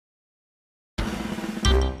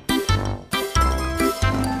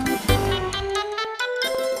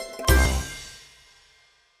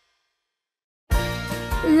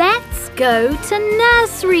go to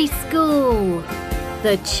nursery school.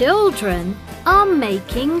 The children are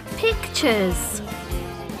making pictures.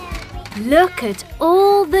 Look at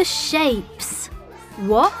all the shapes.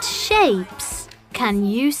 What shapes can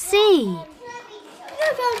you see?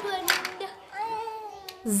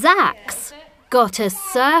 Zach's got a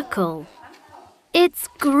circle. It's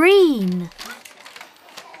green.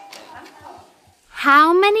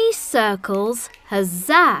 How many circles has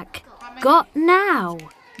Zach got now?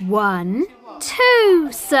 1, 2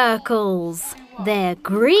 circles. They're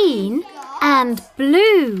green and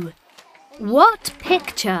blue. What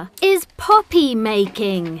picture is Poppy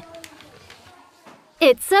making?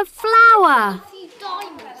 It's a flower.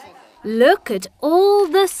 Look at all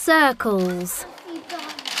the circles.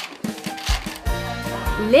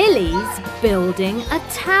 Lily's building a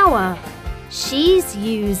tower. She's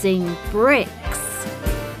using bricks.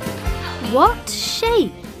 What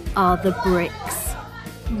shape are the bricks?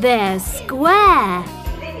 They're square.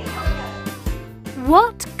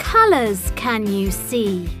 What colours can you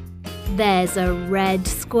see? There's a red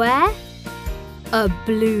square, a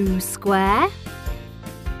blue square,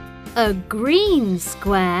 a green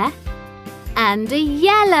square, and a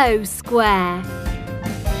yellow square.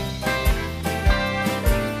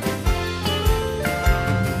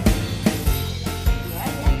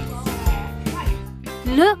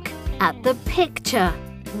 Look at the picture.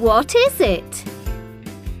 What is it?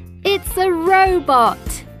 It's a robot.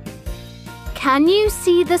 Can you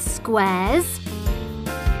see the squares?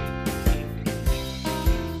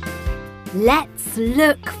 Let's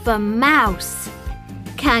look for Mouse.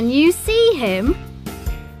 Can you see him?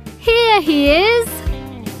 Here he is.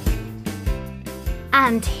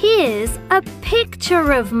 And here's a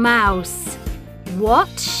picture of Mouse.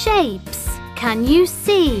 What shapes can you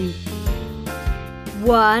see?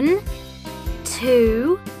 1,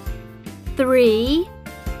 2, 3,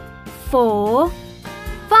 4,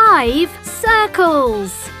 5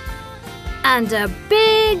 circles. And a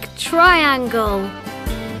big triangle.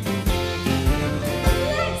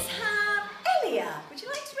 Let's have Elia. Would you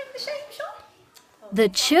like to ring the Shape Shop? The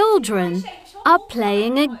children are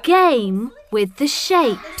playing a game with the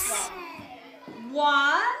shapes.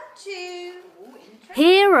 1, 2.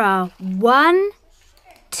 Here are 1,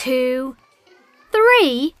 2,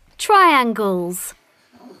 3 triangles.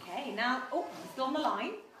 Okay, now, still on the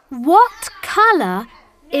line. What colour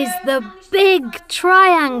is the big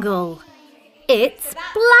triangle? It's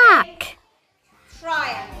black.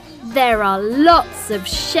 Triangle. There are lots of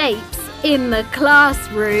shapes in the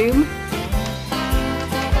classroom.